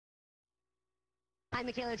I'm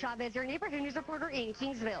Michaela Chavez, your neighborhood news reporter in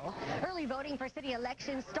Kingsville. Early voting for city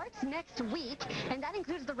elections starts next week, and that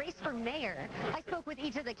includes the race for mayor. I spoke with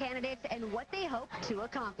each of the candidates and what they hope to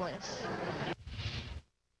accomplish.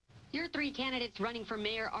 Your three candidates running for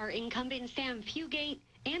mayor are incumbent Sam Fugate,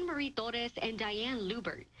 Anne Marie Torres, and Diane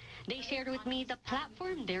Lubert. They shared with me the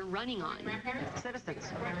platform they're running on. Citizens.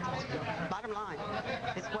 Bottom line.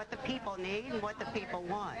 It's what the people need and what the people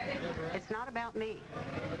want. It's not about me.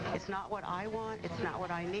 It's not what I want. It's not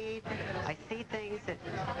what I need. I see things that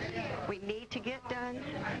we need to get done,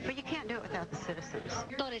 but you can't do it without the citizens.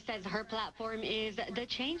 Torres says her platform is the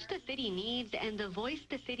change the city needs and the voice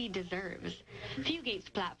the city deserves. Fugate's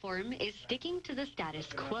platform is sticking to the status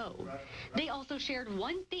quo. They also shared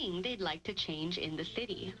one thing they'd like to change in the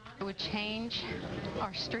city. It would change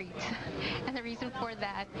our streets. And the reason for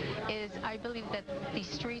that is I believe that the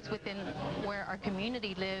streets within where our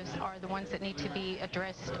community lives are the ones that need to be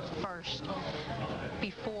addressed first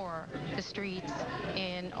before the streets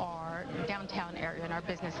in our downtown area and our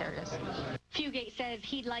business areas. Fugate says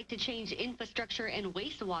he'd like to change infrastructure and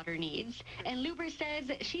wastewater needs, and Lubert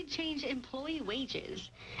says she'd change employee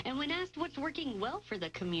wages. And when asked what's working well for the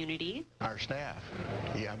community, our staff.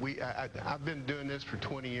 Yeah, I've been doing this for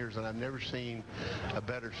 20 years, and I've never seen a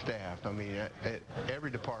better staff. I mean,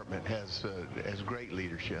 every department has great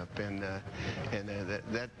leadership, and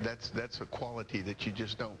that's a quality that you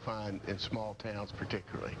just don't find in small towns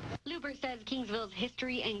particularly. Lubert says Kingsville's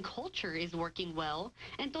history and culture is working well,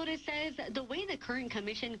 and Torres says the way the current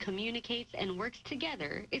commission communicates and works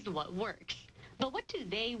together is what works. But what do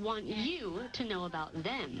they want you to know about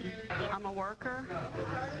them? I'm a worker.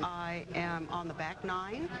 I am on the back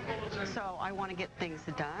nine, so I want to get things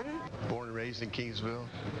done. Born and raised in Kingsville.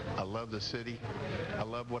 I love the city. I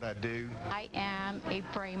love what I do. I am a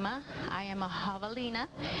Brahma. I am a Javelina,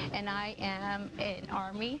 and I am an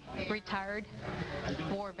Army retired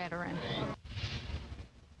war veteran.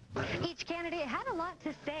 Each candidate had a lot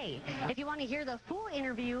to say. If you want to hear the full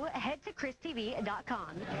interview, head to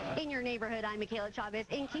KrisTV.com. In your neighborhood, I'm Michaela Chavez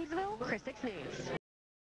in Kingsville, Chris 6 News.